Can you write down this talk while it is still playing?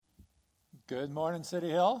Good morning, City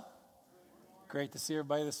Hill. Great to see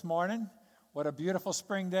everybody this morning. What a beautiful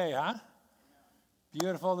spring day, huh?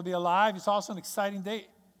 Beautiful to be alive. It's also an exciting day.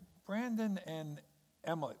 Brandon and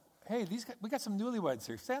Emily. Hey, we got some newlyweds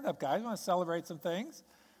here. Stand up, guys. We want to celebrate some things.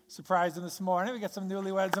 Surprised them this morning. We got some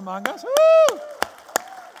newlyweds among us. Woo!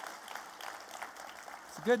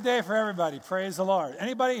 It's a good day for everybody. Praise the Lord.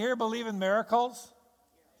 Anybody here believe in miracles?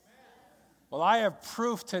 Well, I have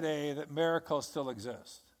proof today that miracles still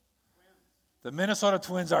exist. The Minnesota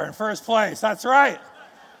Twins are in first place. That's right.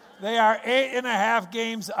 They are 8.5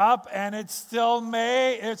 games up, and it's still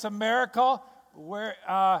May. It's a miracle.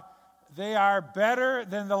 They are better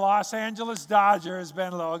than the Los Angeles Dodgers,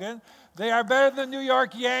 Ben Logan. They are better than the New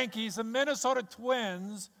York Yankees. The Minnesota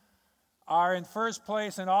Twins are in first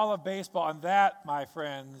place in all of baseball, and that, my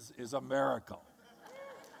friends, is a miracle.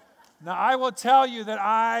 Now, I will tell you that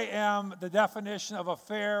I am the definition of a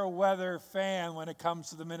fair weather fan when it comes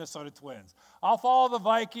to the Minnesota Twins. I'll follow the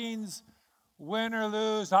Vikings, win or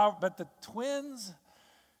lose, but the Twins,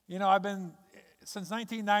 I've been, since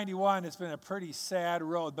 1991, it's been a pretty sad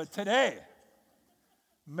road. But today,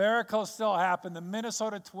 miracles still happen. The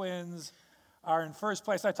Minnesota Twins are in first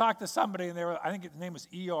place. I talked to somebody, and I think his name was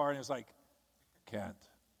Eeyore, and he was like, Kent,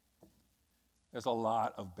 there's a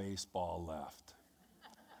lot of baseball left.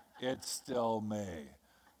 It's still May.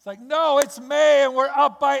 It's like, no, it's May, and we're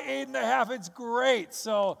up by 8.5. It's great.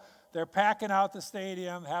 So they're packing out the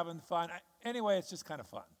stadium, having fun. Anyway, it's just kind of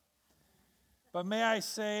fun. But may I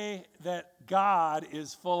say that God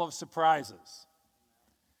is full of surprises.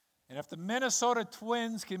 And if the Minnesota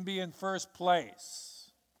Twins can be in first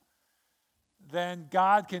place, then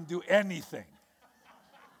God can do anything.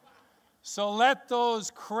 So let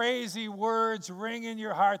those crazy words ring in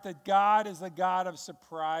your heart that God is the God of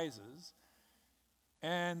surprises.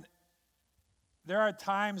 And there are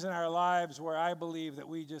times in our lives where I believe that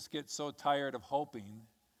we just get so tired of hoping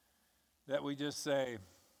that we just say,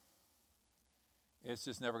 it's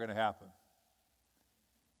just never going to happen.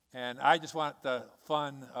 And I just want the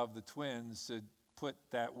fun of the Twins to put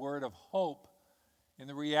that word of hope in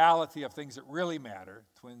the reality of things that really matter.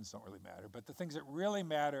 Twins don't really matter, but the things that really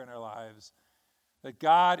matter in our lives, that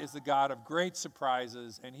God is the God of great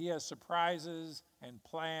surprises, and He has surprises and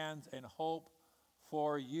plans and hope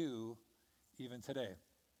for you even today.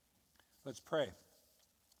 Let's pray.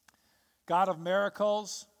 God of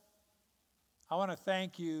miracles, I want to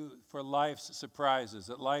thank you for life's surprises,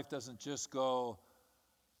 that life doesn't just go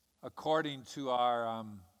according to our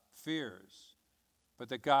fears, but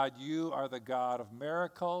that God, you are the God of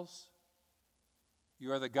miracles.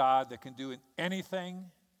 You are the God that can do anything.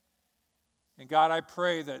 And God, I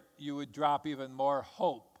pray that you would drop even more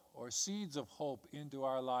hope or seeds of hope into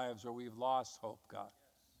our lives where we've lost hope, God.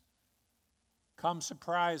 Come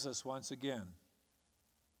surprise us once again.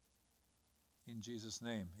 In Jesus'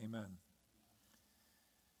 name, amen.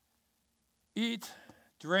 Eat,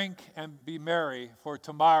 drink, and be merry, for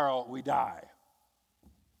tomorrow we die.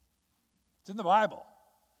 It's in the Bible.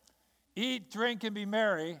 Eat, drink, and be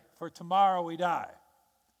merry, for tomorrow we die.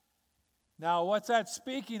 Now, what's that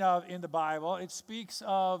speaking of in the Bible? It speaks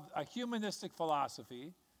of a humanistic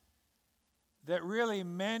philosophy that really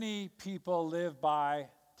many people live by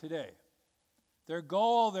today. Their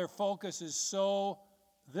goal, their focus is so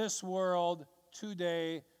this world,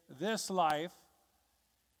 today, this life.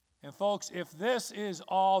 And folks, if this is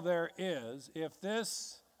all there is, if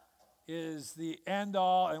this is the end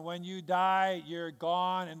all, and when you die, you're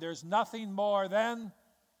gone, and there's nothing more, then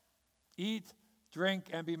eat, drink,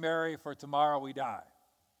 and be merry, for tomorrow we die.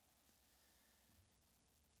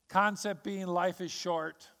 Concept being life is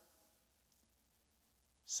short,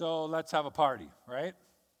 so let's have a party, right?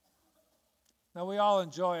 Now, we all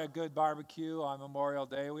enjoy a good barbecue on Memorial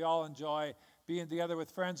Day. We all enjoy being together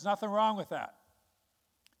with friends. Nothing wrong with that.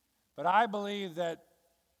 But I believe that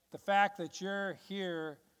the fact that you're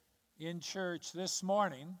here in church this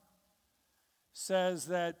morning says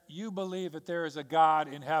that you believe that there is a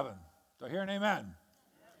God in heaven. Do I hear an amen?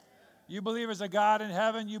 You believe there's a God in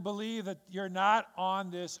heaven. You believe that you're not on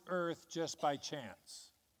this earth just by chance.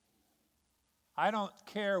 I don't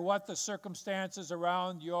care what the circumstances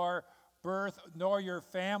around your birth nor your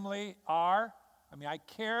family are. I mean, I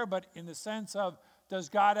care, but in the sense of, does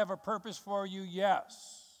God have a purpose for you?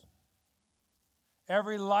 Yes.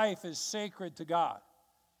 Every life is sacred to God.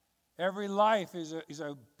 Every life is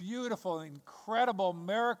a beautiful, incredible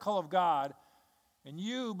miracle of God. And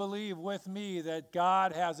you believe with me that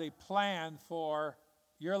God has a plan for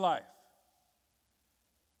your life.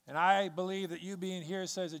 And I believe that you being here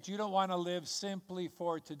says that you don't want to live simply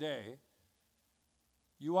for today.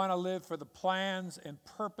 You want to live for the plans and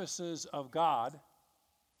purposes of God.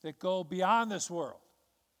 that go beyond this world.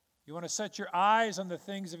 You want to set your eyes on the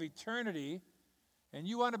things of eternity, and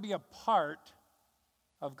you want to be a part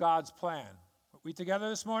of God's plan. Are we together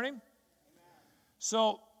this morning? Amen.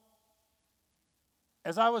 So,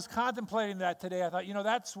 as I was contemplating that today, I thought,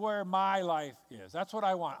 that's where my life is. That's what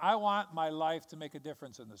I want. I want my life to make a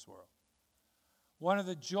difference in this world. One of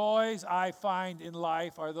the joys I find in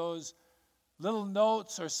life are those little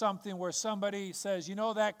notes or something where somebody says,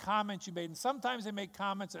 that comment you made. And sometimes they make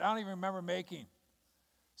comments that I don't even remember making.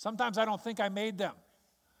 Sometimes I don't think I made them.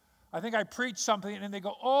 I think I preached something and they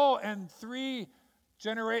go, oh, and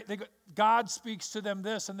God speaks to them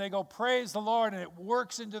this, and they go, praise the Lord, and it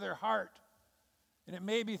works into their heart. And it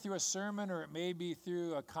may be through a sermon, or it may be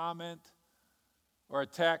through a comment, or a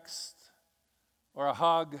text, or a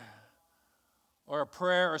hug, or a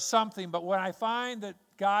prayer, or something. But when I find that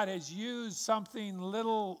God has used something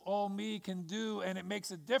little old me can do, and it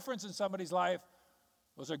makes a difference in somebody's life,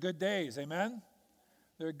 those are good days, amen?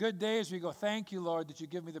 There are good days where you go, thank you, Lord, that you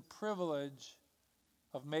give me the privilege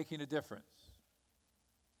of making a difference.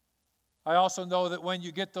 I also know that when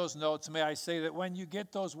you get those notes, may I say that when you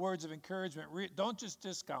get those words of encouragement, don't just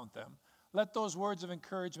discount them. Let those words of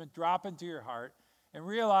encouragement drop into your heart and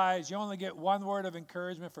realize you only get one word of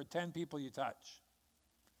encouragement for 10 people you touch.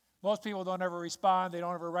 Most people don't ever respond. They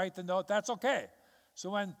don't ever write the note. That's okay.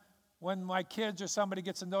 So when my kids or somebody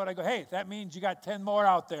gets a note, I go, hey, that means you got 10 more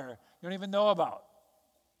out there you don't even know about.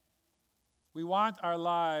 We want our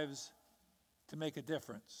lives to make a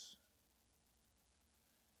difference.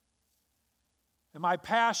 And my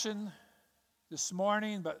passion this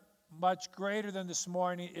morning, but much greater than this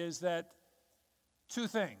morning, is that two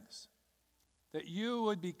things. That you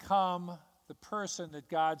would become the person that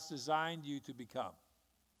God's designed you to become.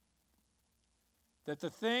 That the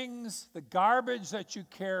things, the garbage that you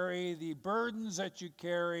carry, the burdens that you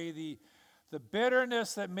carry, the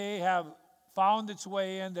bitterness that may have found its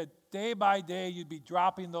way in, that day by day you'd be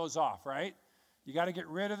dropping those off, right? You got to get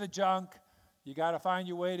rid of the junk. You got to find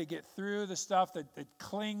your way to get through the stuff that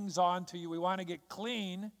clings on to you. We want to get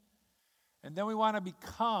clean, and then we want to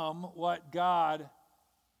become what God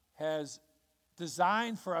has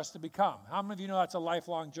designed for us to become. How many of you know that's a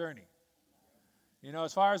lifelong journey?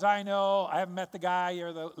 As far as I know, I haven't met the guy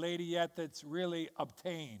or the lady yet that's really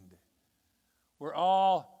obtained. We're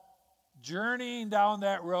all journeying down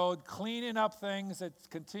that road, cleaning up things that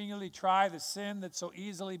continually try the sin that so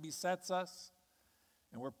easily besets us.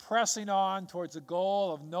 And we're pressing on towards the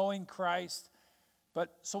goal of knowing Christ.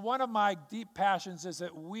 So one of my deep passions is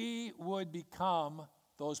that we would become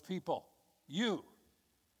those people. You.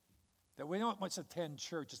 That we don't want to attend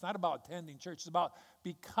church. It's not about attending church. It's about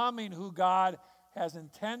becoming who God has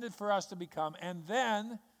intended for us to become, and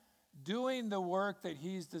then doing the work that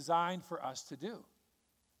He's designed for us to do.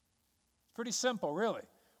 It's pretty simple, really.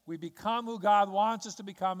 We become who God wants us to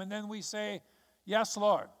become, and then we say, yes,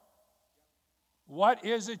 Lord. What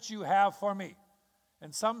is it you have for me?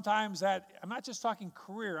 And sometimes I'm not just talking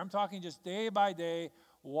career, I'm talking just day by day,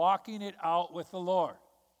 walking it out with the Lord.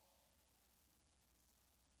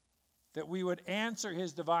 That we would answer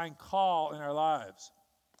His divine call in our lives.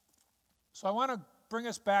 So I want to bring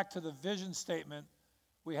us back to the vision statement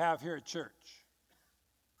we have here at church.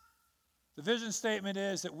 The vision statement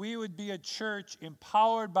is that we would be a church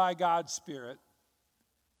empowered by God's Spirit,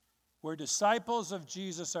 where disciples of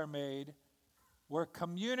Jesus are made, where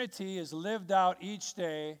community is lived out each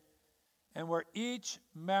day, and where each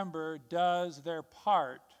member does their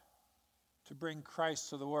part to bring Christ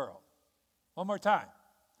to the world. One more time.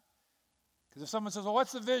 Because if someone says, well,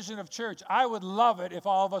 what's the vision of church? I would love it if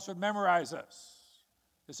all of us would memorize this.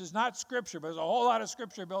 This is not Scripture, but there's a whole lot of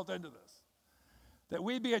Scripture built into this. That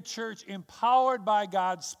we be a church empowered by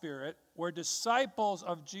God's Spirit, where disciples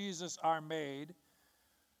of Jesus are made,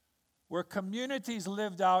 where communities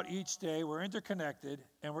lived out each day, we're interconnected,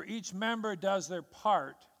 and where each member does their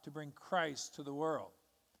part to bring Christ to the world.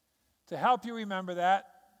 To help you remember that,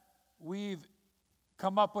 we've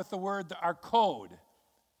come up with the word, our code.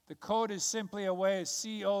 The code is simply a way,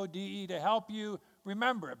 C-O-D-E, to help you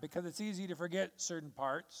remember it, because it's easy to forget certain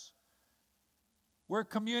parts. We're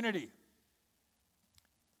community.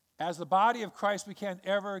 As the body of Christ, we can't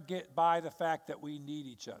ever get by the fact that we need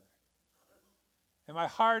each other. And my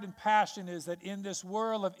heart and passion is that in this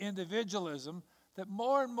world of individualism, that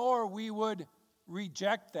more and more we would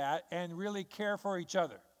reject that and really care for each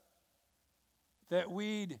other. That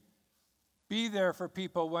we'd be there for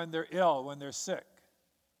people when they're ill, when they're sick.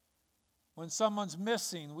 When someone's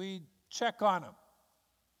missing, we'd check on them.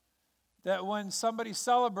 That when somebody's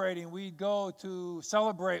celebrating, we'd go to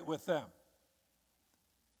celebrate with them.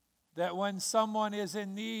 That when someone is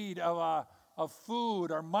in need of a of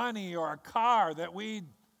food or money or a car, that we'd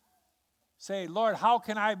say, Lord, how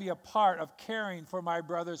can I be a part of caring for my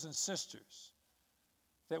brothers and sisters?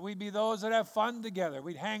 That we'd be those that have fun together.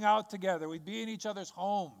 We'd hang out together. We'd be in each other's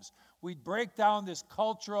homes. We'd break down this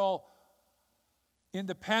cultural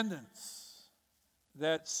independence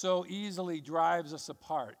that so easily drives us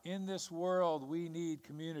apart. In this world, we need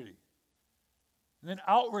community. And then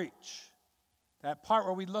outreach, that part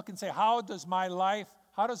where we look and say, how does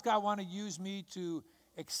God want to use me to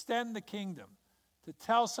extend the kingdom, to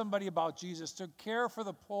tell somebody about Jesus, to care for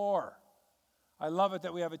the poor? I love it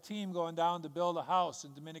that we have a team going down to build a house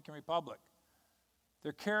in Dominican Republic.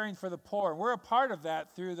 They're caring for the poor. And we're a part of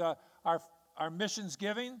that through our missions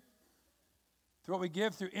giving, through what we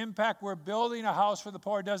give, through impact. We're building a house for the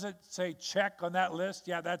poor. Does it say check on that list?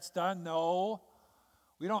 Yeah, that's done. No.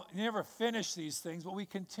 We never finish these things, but we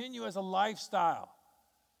continue as a lifestyle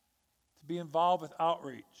to be involved with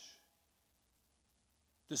outreach.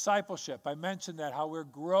 Discipleship, I mentioned that, how we're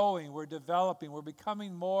growing, we're developing, we're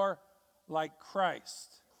becoming more like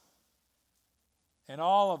Christ. And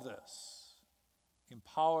all of this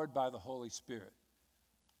empowered by the Holy Spirit.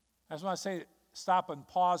 I just want to stop and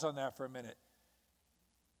pause on that for a minute.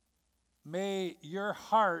 May your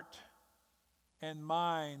heart and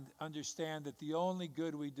mind understand that the only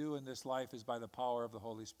good we do in this life is by the power of the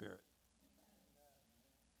Holy Spirit.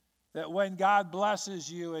 That when God blesses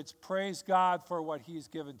you, it's praise God for what He's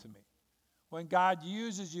given to me. When God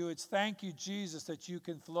uses you, it's thank you, Jesus, that you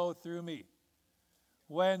can flow through me.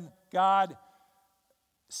 When God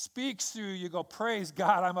speaks through you, go, praise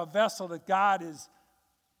God, I'm a vessel, that God is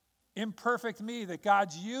imperfect me, that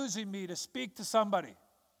God's using me to speak to somebody.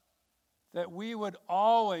 That we would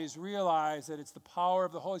always realize that it's the power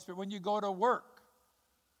of the Holy Spirit. When you go to work,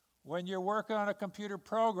 when you're working on a computer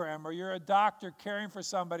program, or you're a doctor caring for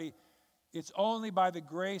somebody, it's only by the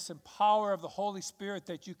grace and power of the Holy Spirit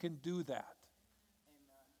that you can do that.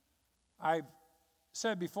 I've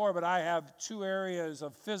said before, but I have two areas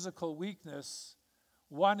of physical weakness.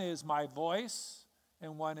 One is my voice,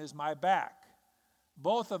 and one is my back.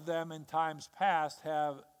 Both of them in times past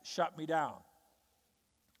have shut me down.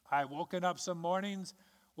 I woke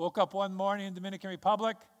up one morning in Dominican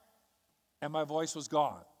Republic, and my voice was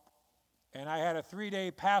gone. And I had a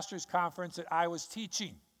 3-day pastors' conference that I was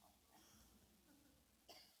teaching.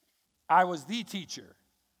 I was the teacher.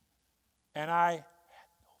 And I had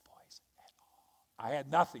no voice at all. I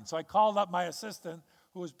had nothing. So I called up my assistant,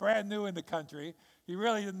 who was brand new in the country. He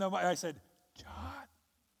really didn't know. I said, John,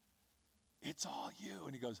 it's all you.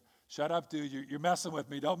 And he goes, shut up, dude. You're messing with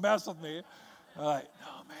me. Don't mess with me. I'm like,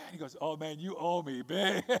 no, man. He goes, oh, man, you owe me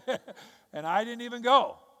big. And I didn't even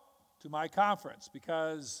go to my conference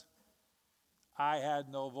because I had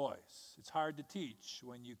no voice. It's hard to teach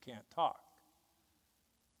when you can't talk.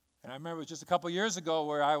 And I remember it was just a couple years ago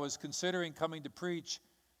where I was considering coming to preach,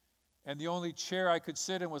 and the only chair I could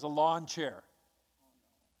sit in was a lawn chair.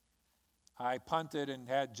 I punted and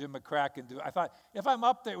had Jim McCracken do it. I thought, if I'm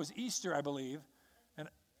up there, it was Easter, I believe.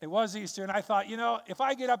 It was Easter, and I thought, if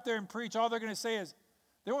I get up there and preach, all they're going to say is,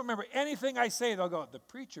 they won't remember anything I say. They'll go, the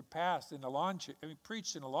preacher preached in a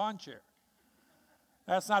lawn chair.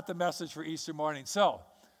 That's not the message for Easter morning. So,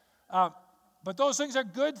 but those things are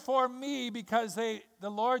good for me because the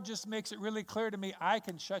Lord just makes it really clear to me, I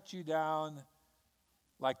can shut you down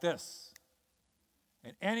like this.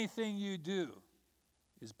 And anything you do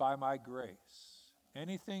is by my grace.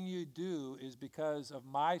 Anything you do is because of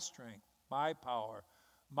my strength, my power,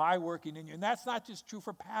 my working in you. And that's not just true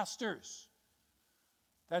for pastors.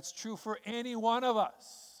 That's true for any one of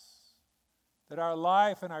us. That our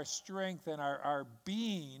life and our strength and our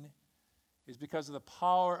being is because of the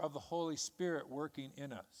power of the Holy Spirit working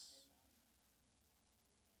in us.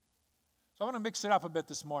 So I want to mix it up a bit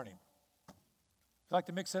this morning. Would you like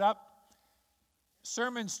to mix it up?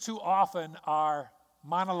 Sermons too often are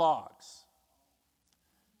monologues.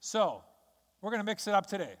 So we're going to mix it up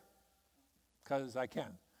today because I can.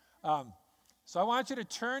 So I want you to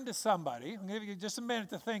turn to somebody. I'm going to give you just a minute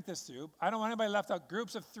to think this through. I don't want anybody left out.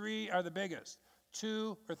 Groups of 3 are the biggest,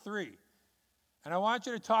 2 or 3. And I want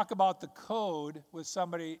you to talk about the code with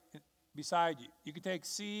somebody beside you. You can take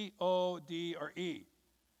C, O, D, or E.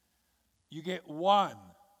 You get 1.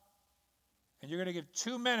 And you're going to give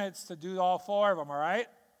 2 minutes to do all 4 of them, all right?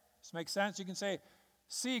 This makes sense? You can say,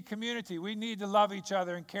 C, community. We need to love each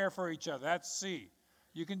other and care for each other. That's C.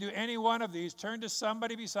 You can do any one of these. Turn to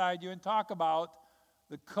somebody beside you and talk about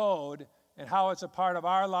the code and how it's a part of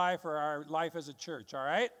our life or our life as a church, all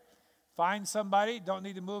right? Find somebody. Don't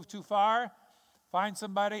need to move too far. Find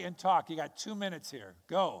somebody and talk. You got 2 minutes here.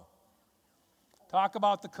 Go. Talk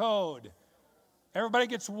about the code. Everybody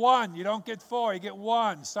gets one. You don't get four. You get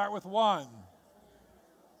one. Start with one.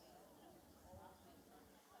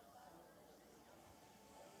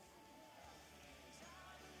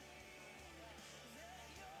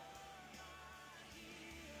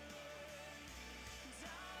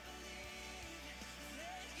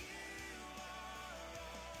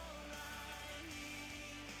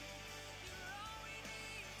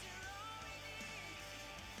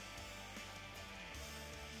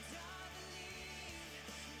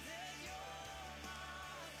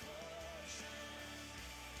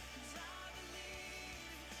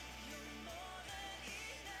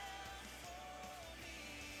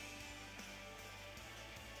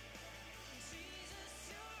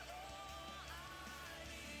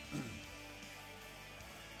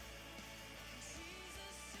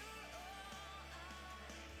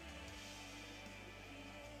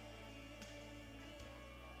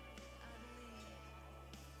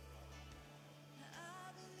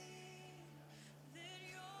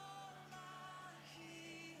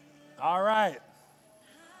 All right.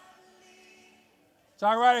 It's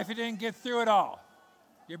all right if you didn't get through it all.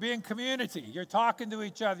 You're being community. You're talking to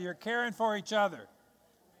each other. You're caring for each other.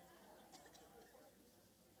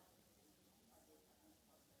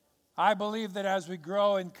 I believe that as we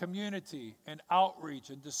grow in community and outreach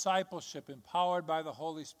and discipleship empowered by the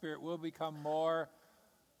Holy Spirit, we'll become more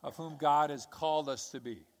of whom God has called us to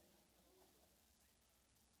be.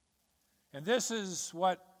 And this is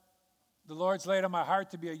what the Lord's laid on my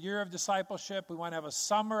heart to be a year of discipleship. We want to have a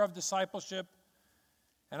summer of discipleship.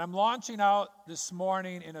 And I'm launching out this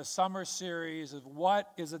morning in a summer series of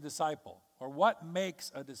what is a disciple, or what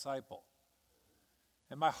makes a disciple.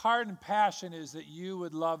 And my heart and passion is that you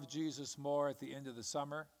would love Jesus more at the end of the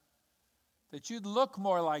summer, that you'd look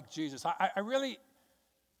more like Jesus. I really,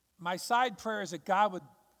 my side prayer is that God would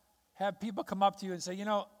have people come up to you and say,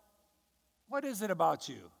 what is it about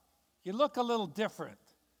you? You look a little different.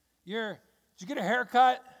 Did you get a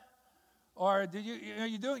haircut? Or did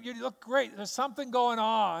you look great. There's something going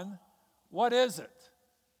on. What is it?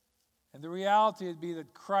 And the reality would be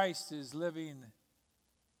that Christ is living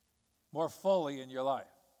more fully in your life.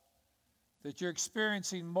 That you're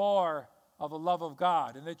experiencing more of the love of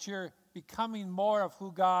God, and that you're becoming more of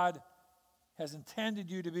who God has intended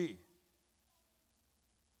you to be.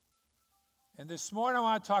 And this morning I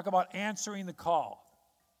want to talk about answering the call.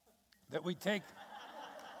 That we take.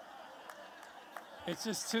 It's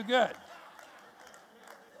just too good.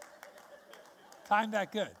 Time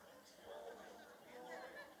that good.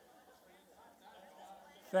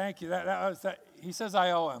 Thank you. That was that. He says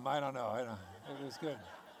I owe him. I don't know. It was good.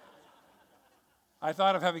 I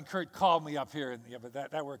thought of having Kurt call me up here, but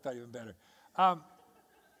that worked out even better.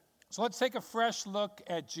 So let's take a fresh look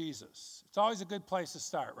at Jesus. It's always a good place to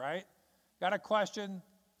start, right? Got a question?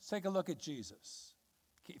 Let's take a look at Jesus.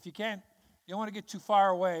 If you can't, you don't want to get too far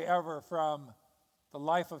away ever from the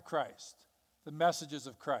life of Christ, the messages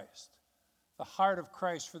of Christ, the heart of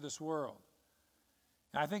Christ for this world.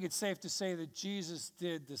 And I think it's safe to say that Jesus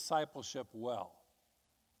did discipleship well.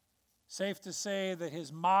 Safe to say that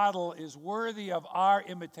his model is worthy of our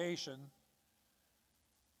imitation,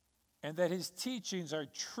 and that his teachings are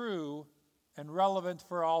true and relevant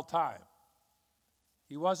for all time.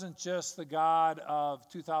 He wasn't just the God of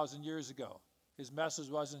 2,000 years ago. His message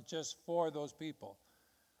wasn't just for those people,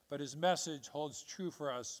 but his message holds true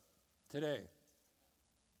for us today.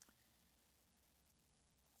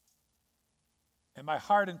 And my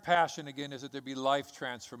heart and passion, again, is that there be life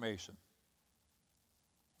transformation.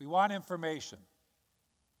 We want information.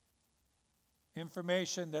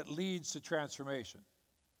 Information that leads to transformation.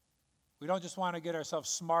 We don't just want to get ourselves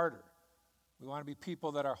smarter. We want to be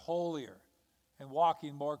people that are holier and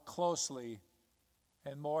walking more closely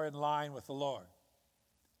and more in line with the Lord.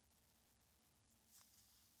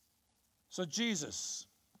 So Jesus,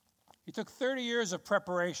 he took 30 years of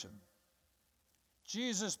preparation.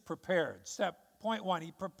 Jesus prepared. Point one,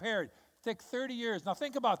 he prepared. Take 30 years. Now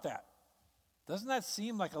think about that. Doesn't that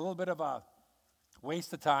seem like a little bit of a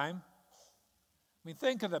waste of time? I mean,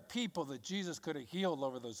 think of the people that Jesus could have healed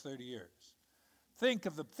over those 30 years. Think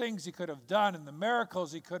of the things he could have done and the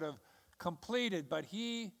miracles he could have completed, but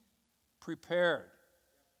he prepared.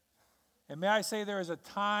 And may I say, there is a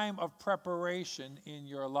time of preparation in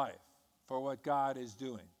your life for what God is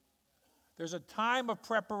doing. There's a time of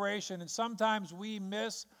preparation, and sometimes we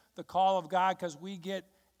miss the call of God because we get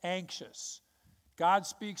anxious. God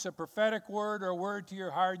speaks a prophetic word or a word to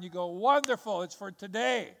your heart, and you go, wonderful, it's for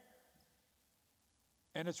today.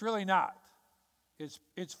 And it's really not.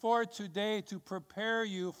 It's for today to prepare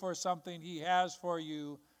you for something he has for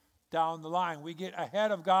you down the line. We get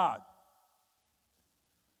ahead of God.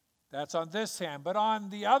 That's on this hand. But on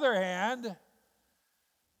the other hand,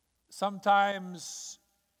 sometimes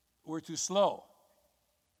we're too slow.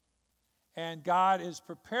 And God is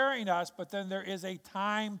preparing us, but then there is a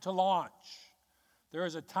time to launch. There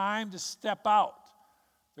is a time to step out.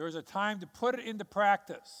 There is a time to put it into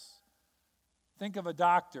practice. Think of a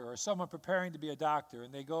doctor or someone preparing to be a doctor,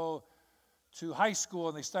 and they go to high school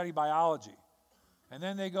and they study biology. And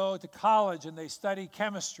then they go to college and they study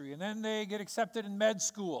chemistry. And then they get accepted in med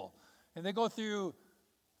school. And they go through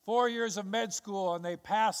 4 years of med school and they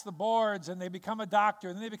pass the boards and they become a doctor.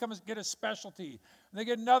 And then they get a specialty. And they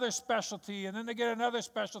get another specialty. And then they get another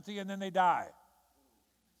specialty and then they die.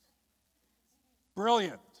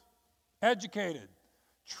 Brilliant, educated,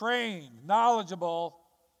 trained, knowledgeable.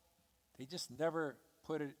 They just never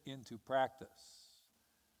put it into practice.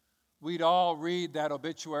 We'd all read that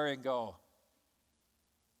obituary and go,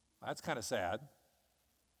 that's kind of sad.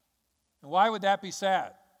 And why would that be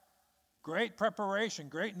sad? Great preparation,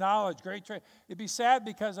 great knowledge, great training. It'd be sad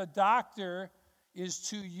because a doctor is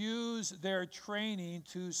to use their training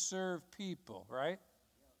to serve people, right?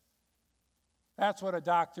 That's what a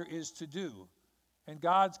doctor is to do. And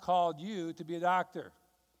God's called you to be a doctor.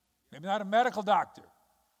 Maybe not a medical doctor,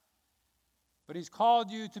 but He's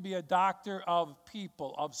called you to be a doctor of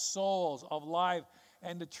people, of souls, of life.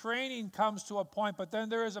 And the training comes to a point, but then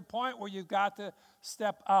there is a point where you've got to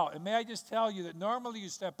step out. And may I just tell you that normally you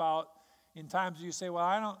step out in times you say, well,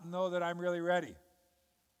 I don't know that I'm really ready.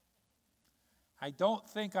 I don't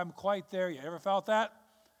think I'm quite there yet. Ever felt that?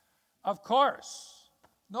 Of course.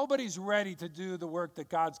 Nobody's ready to do the work that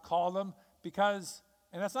God's called them because,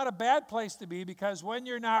 and that's not a bad place to be, because when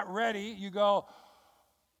you're not ready, you go,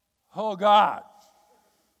 oh God,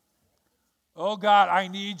 I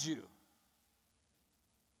need you.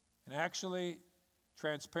 And actually,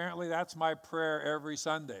 transparently, that's my prayer every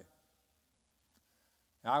Sunday.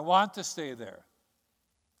 And I want to stay there.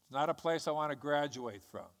 It's not a place I want to graduate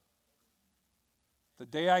from. The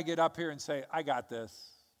day I get up here and say, I got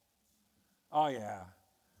this. Oh, yeah.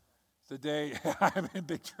 It's the day I'm in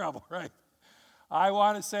big trouble, right? I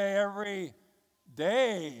want to say every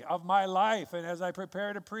day of my life, and as I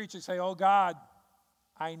prepare to preach, I say, oh, God,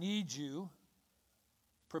 I need you.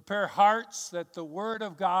 Prepare hearts that the Word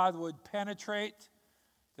of God would penetrate,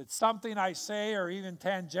 that something I say, or even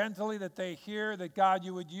tangentially that they hear, that God,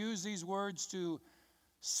 you would use these words to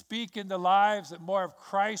speak into lives, that more of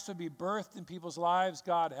Christ would be birthed in people's lives.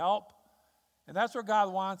 God, help. And that's where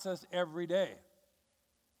God wants us every day,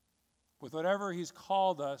 with whatever He's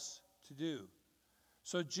called us to do.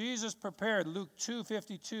 So Jesus prepared, Luke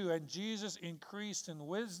 2:52, and Jesus increased in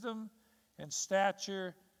wisdom and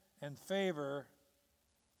stature and favor,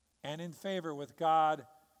 and in favor with God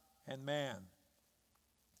and man.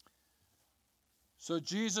 So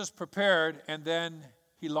Jesus prepared, and then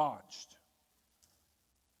He launched.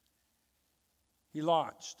 He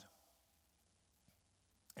launched.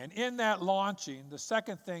 And in that launching, the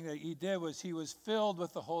second thing that He did was He was filled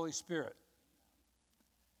with the Holy Spirit.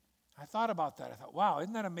 I thought about that. I thought, wow,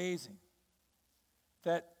 isn't that amazing?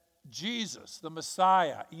 That Jesus, the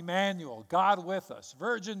Messiah, Emmanuel, God with us,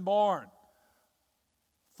 virgin born,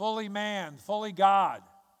 fully man, fully God.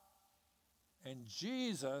 And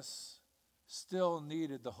Jesus still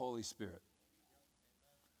needed the Holy Spirit.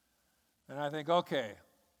 And I think, okay,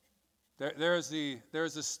 there's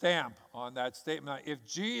a stamp on that statement. If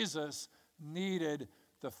Jesus needed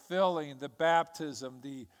the filling, the baptism,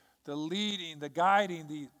 the leading, the guiding,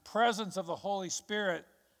 the presence of the Holy Spirit,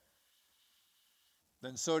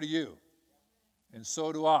 then so do you. And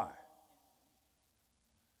so do I.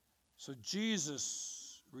 So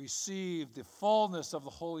Jesus received the fullness of the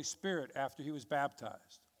Holy Spirit after He was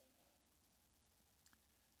baptized.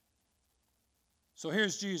 So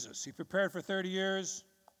here's Jesus. He prepared for 30 years,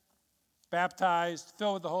 baptized,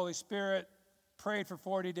 filled with the Holy Spirit, prayed for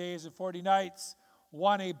 40 days and 40 nights,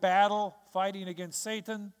 won a battle fighting against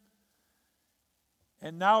Satan.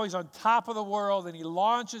 And now He's on top of the world, and He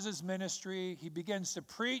launches His ministry. He begins to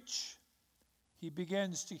preach. He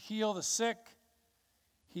begins to heal the sick.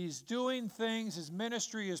 He's doing things. His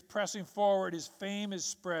ministry is pressing forward. His fame is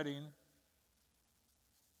spreading.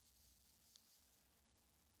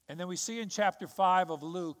 And then we see in chapter 5 of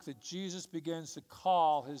Luke that Jesus begins to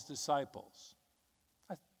call His disciples.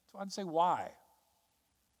 I want to say why.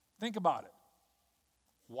 Think about it.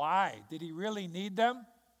 Why? Did He really need them?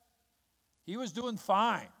 He was doing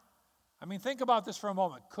fine. I mean, think about this for a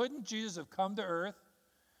moment. Couldn't Jesus have come to earth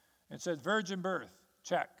and said, virgin birth,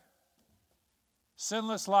 check.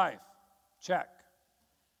 Sinless life, check.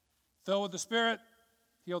 Filled with the Spirit,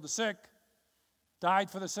 healed the sick, died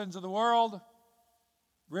for the sins of the world,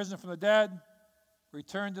 risen from the dead,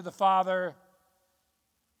 return to the Father,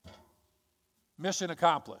 mission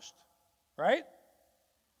accomplished. Right?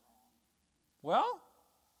 Well,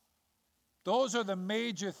 those are the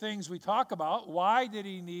major things we talk about. Why did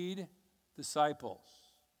he need disciples?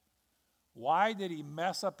 Why did he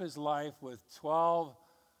mess up his life with 12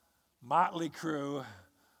 motley crew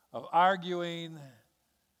of arguing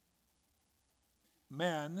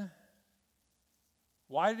men?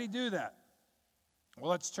 Why did he do that? Well,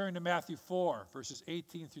 let's turn to Matthew 4, verses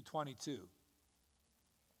 18 through 22.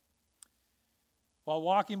 While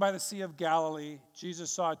walking by the Sea of Galilee,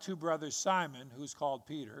 Jesus saw two brothers, Simon, who's called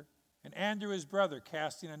Peter, and Andrew his brother,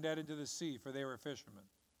 casting a net into the sea, for they were fishermen.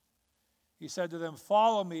 He said to them,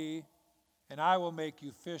 "Follow me, and I will make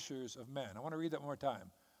you fishers of men." I want to read that one more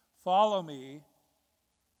time. "Follow me,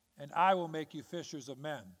 and I will make you fishers of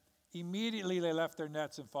men." Immediately they left their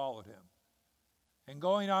nets and followed him. And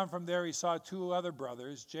going on from there, he saw two other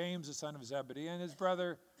brothers, James the son of Zebedee,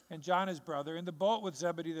 and John his brother, in the boat with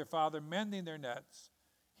Zebedee their father, mending their nets.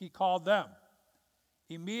 He called them.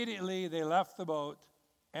 Immediately they left the boat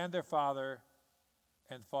and their father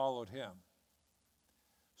and followed him.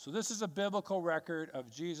 So this is a biblical record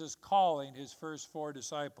of Jesus calling his first four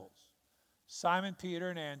disciples: Simon, Peter,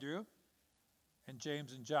 and Andrew, and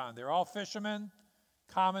James and John. They're all fishermen,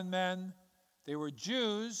 common men. They were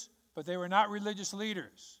Jews, but they were not religious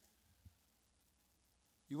leaders.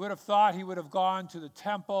 You would have thought he would have gone to the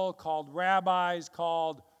temple, called rabbis,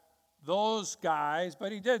 called those guys,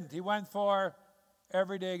 but he didn't. He went for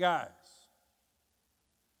everyday guys.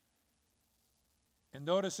 And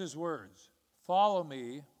notice his words: "Follow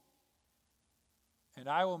me, and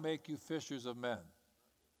I will make you fishers of men."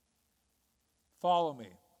 Follow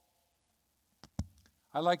me.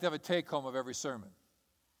 I like to have a take-home of every sermon.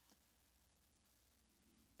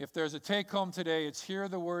 If there's a take-home today, it's hear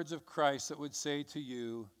the words of Christ that would say to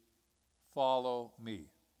you, "Follow me."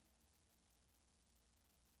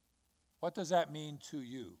 What does that mean to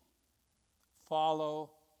you?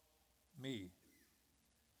 Follow me.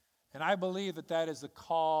 And I believe that that is the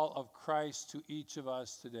call of Christ to each of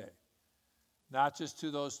us today. Not just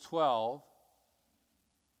to those 12,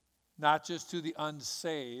 not just to the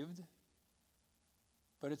unsaved,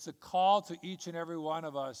 but it's a call to each and every one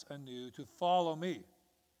of us anew to follow me.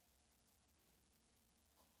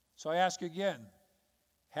 So I ask you again,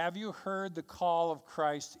 have you heard the call of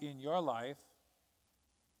Christ in your life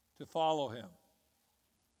to follow him?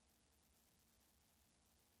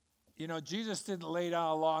 You know, Jesus didn't lay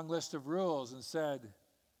down a long list of rules and said,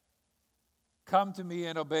 "Come to me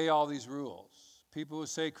and obey all these rules." People who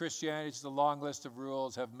say Christianity is a long list of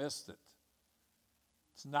rules have missed it.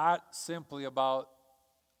 It's not simply about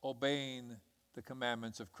obeying the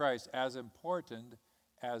commandments of Christ, as important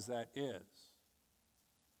as that is.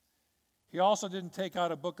 He also didn't take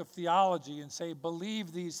out a book of theology and say,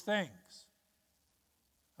 "Believe these things."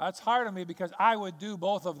 That's hard on me because I would do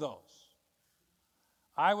both of those.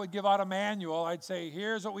 I would give out a manual. I'd say,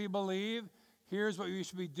 here's what we believe. Here's what we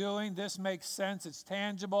should be doing. This makes sense. It's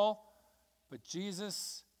tangible. But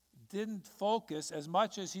Jesus didn't focus as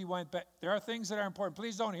much as he went back. There are things that are important.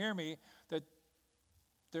 Please don't hear me that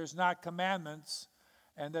there's not commandments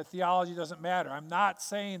and that theology doesn't matter. I'm not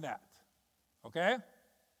saying that. Okay?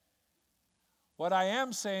 What I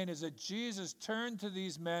am saying is that Jesus turned to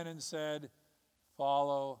these men and said,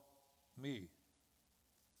 "Follow me."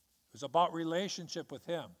 It was about relationship with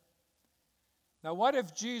him. Now, what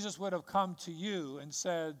if Jesus would have come to you and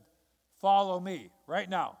said, "Follow me," right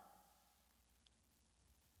now?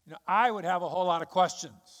 You know, I would have a whole lot of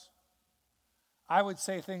questions. I would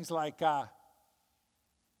say things like, where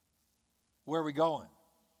are we going?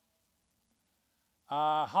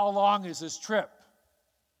 How long is this trip?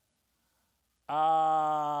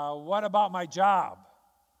 What about my job?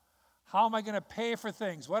 How am I going to pay for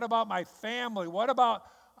things? What about my family?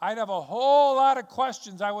 I'd have a whole lot of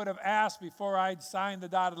questions I would have asked before I'd signed the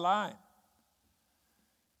dotted line.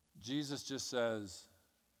 Jesus just says,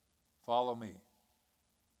 "Follow me."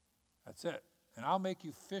 That's it. And I'll make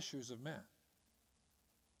you fishers of men.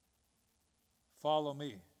 Follow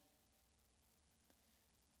me.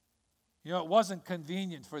 You know, it wasn't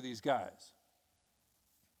convenient for these guys.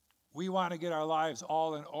 We want to get our lives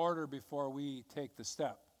all in order before we take the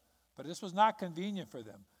step. But this was not convenient for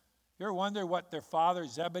them. You ever wonder what their father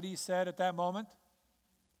Zebedee said at that moment?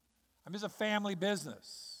 I mean, it's a family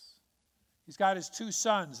business. He's got his two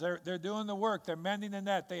sons. They're doing the work. They're mending the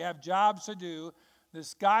net. They have jobs to do.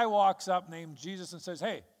 This guy walks up named Jesus and says,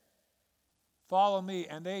 "Hey, follow me."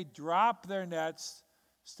 And they drop their nets,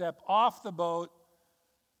 step off the boat,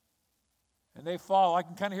 and they follow. I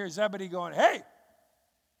can kind of hear Zebedee going, "Hey,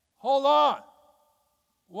 hold on.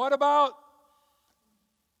 What about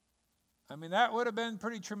I mean, that would have been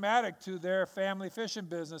pretty traumatic to their family fishing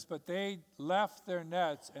business, but they left their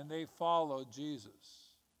nets and they followed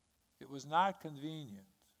Jesus. It was not convenient.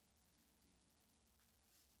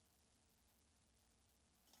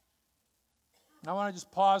 I want to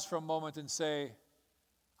just pause for a moment and say,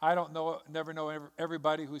 I don't know, never know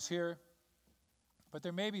everybody who's here, but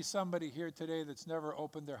there may be somebody here today that's never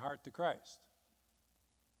opened their heart to Christ.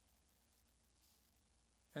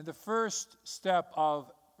 And the first step of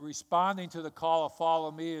responding to the call of follow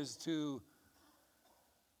me is to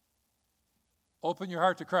open your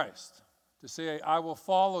heart to Christ, to say, I will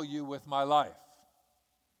follow you with my life.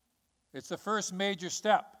 It's the first major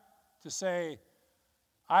step to say,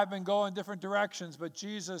 I've been going different directions, but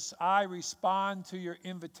Jesus, I respond to your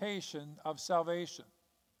invitation of salvation.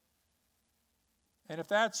 And if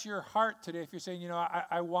that's your heart today, if you're saying,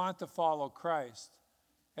 I want to follow Christ,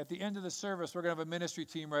 at the end of the service, we're going to have a ministry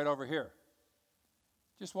team right over here.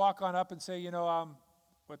 Just walk on up and say,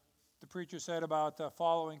 what the preacher said about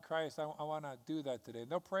following Christ, I want to do that today.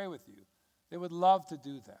 And they'll pray with you. They would love to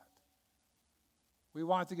do that. We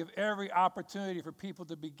want to give every opportunity for people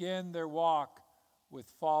to begin their walk with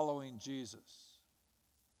following Jesus.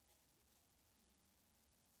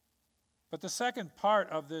 But the second part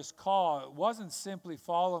of this call, it wasn't simply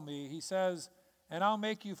follow me. He says, and I'll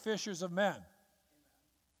make you fishers of men.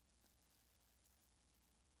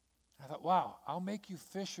 I thought, wow, I'll make you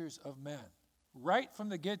fishers of men. Right from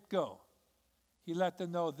the get-go, he let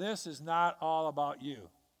them know this is not all about you.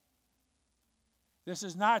 This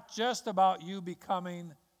is not just about you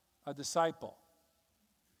becoming a disciple.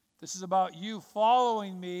 This is about you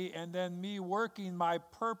following me and then me working my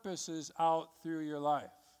purposes out through your life.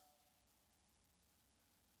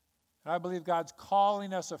 And I believe God's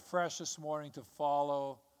calling us afresh this morning to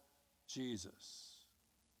follow Jesus.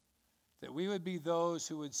 That we would be those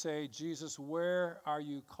who would say, Jesus, where are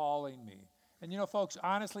you calling me? And folks,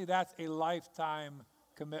 honestly, that's a lifetime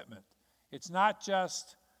commitment. It's not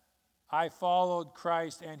just I followed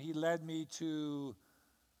Christ and he led me to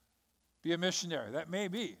be a missionary. That may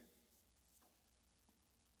be.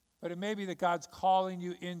 But it may be that God's calling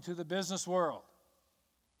you into the business world.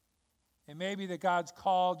 It may be that God's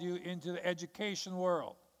called you into the education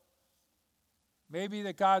world. Maybe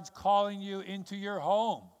that God's calling you into your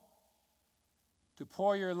home to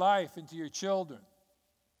pour your life into your children.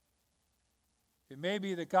 It may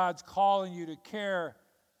be that God's calling you to care.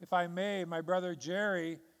 If I may, my brother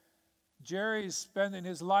Jerry's spending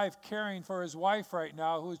his life caring for his wife right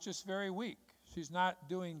now, who is just very weak. She's not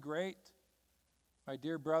doing great. My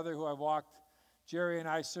dear brother who Jerry and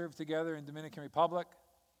I served together in Dominican Republic.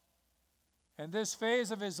 And this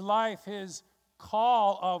phase of his life, his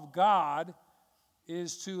call of God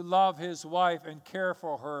is to love his wife and care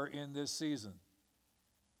for her in this season.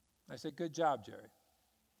 I said, good job, Jerry.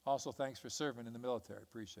 Also, thanks for serving in the military.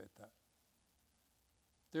 Appreciate that.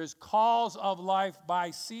 There's calls of life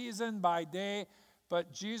by season, by day,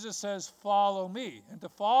 but Jesus says, follow me. And to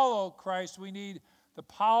follow Christ, we need the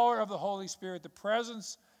power of the Holy Spirit, the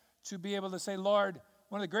presence to be able to say, Lord,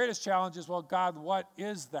 one of the greatest challenges, well, God, what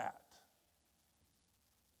is that?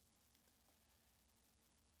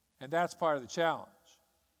 And that's part of the challenge.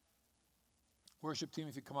 Worship team,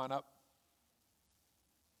 if you come on up.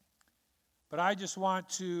 But I just want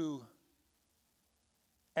to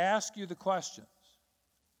ask you the questions.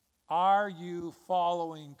 Are you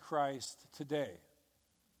following Christ today?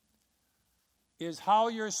 Is how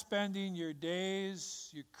you're spending your days,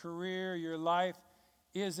 your career, your life,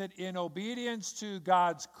 is it in obedience to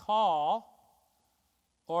God's call,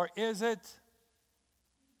 or is it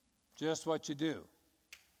just what you do?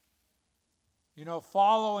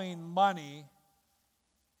 Following money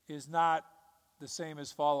is not the same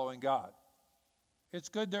as following God. It's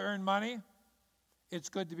good to earn money. It's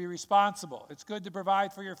good to be responsible. It's good to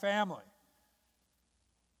provide for your family.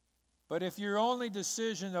 But if your only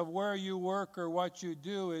decision of where you work or what you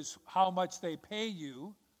do is how much they pay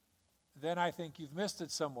you, then I think you've missed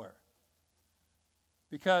it somewhere.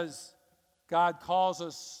 Because God calls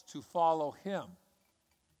us to follow him.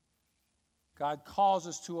 God calls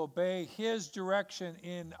us to obey his direction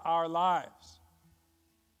in our lives.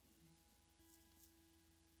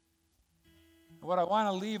 And what I want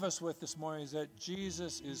to leave us with this morning is that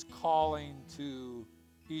Jesus is calling to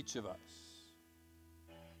each of us.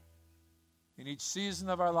 In each season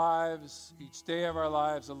of our lives, each day of our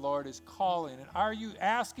lives, the Lord is calling. And are you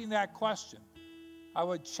asking that question? I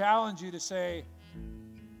would challenge you to say,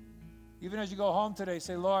 even as you go home today,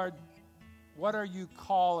 say, Lord, what are you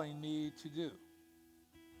calling me to do?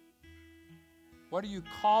 What are you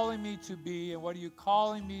calling me to be, and what are you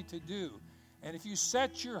calling me to do? And if you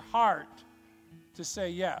set your heart to say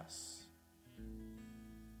yes,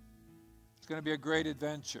 It's going to be a great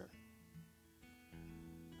adventure.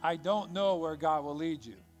 I don't know where God will lead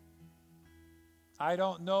you. I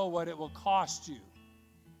don't know what it will cost you.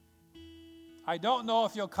 I don't know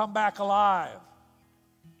if you'll come back alive.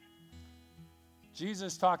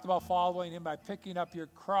 Jesus talked about following him by picking up your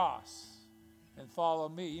cross and follow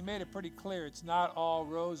me. He made it pretty clear it's not all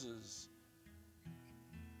roses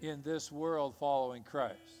in this world following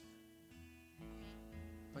Christ.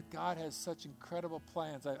 But God has such incredible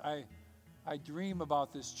plans. I dream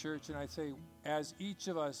about this church, and I say, as each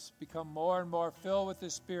of us become more and more filled with the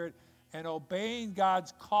Spirit and obeying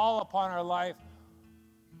God's call upon our life,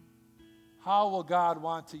 how will God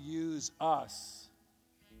want to use us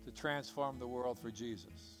to transform the world for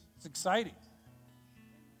Jesus? It's exciting.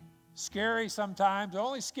 Scary sometimes,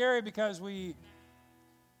 only scary because we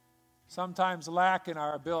sometimes lack in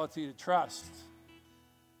our ability to trust.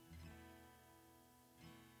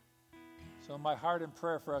 So my heart and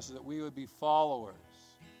prayer for us is that we would be followers.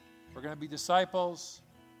 We're going to be disciples.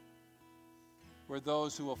 We're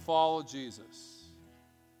those who will follow Jesus.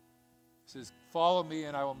 He says, follow me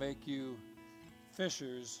and I will make you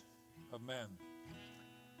fishers of men.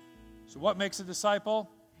 So what makes a disciple?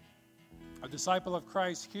 A disciple of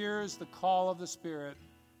Christ hears the call of the Spirit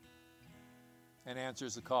and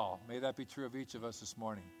answers the call. May that be true of each of us this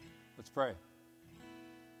morning. Let's pray.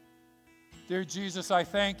 Dear Jesus, I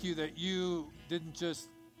thank you that you didn't just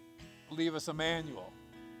leave us a manual,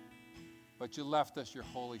 but you left us your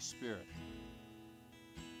Holy Spirit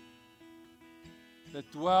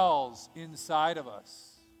that dwells inside of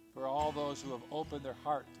us for all those who have opened their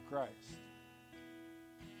heart to Christ.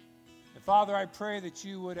 And Father, I pray that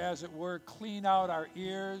you would, as it were, clean out our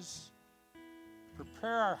ears,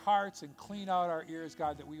 prepare our hearts and clean out our ears,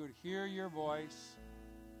 God, that we would hear your voice.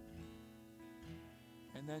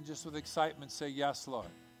 And then just with excitement say, yes, Lord.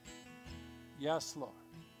 Yes, Lord.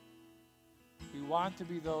 We want to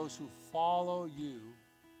be those who follow you.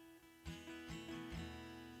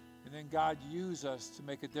 And then, God, use us to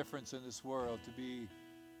make a difference in this world, to be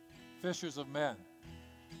fishers of men,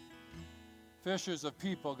 fishers of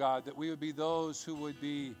people, God, that we would be those who would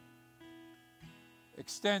be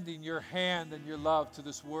extending your hand and your love to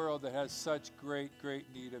this world that has such great, great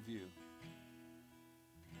need of you.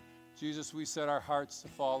 Jesus, we set our hearts to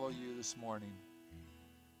follow you this morning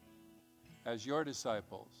as your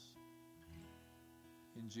disciples.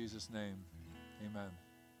 In Jesus' name, amen.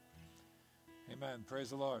 Amen. Praise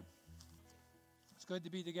the Lord. It's good to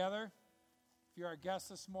be together. If you're our guest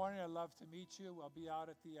this morning, I'd love to meet you. I'll be out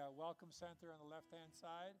at the Welcome Center on the left-hand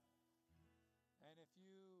side. And if you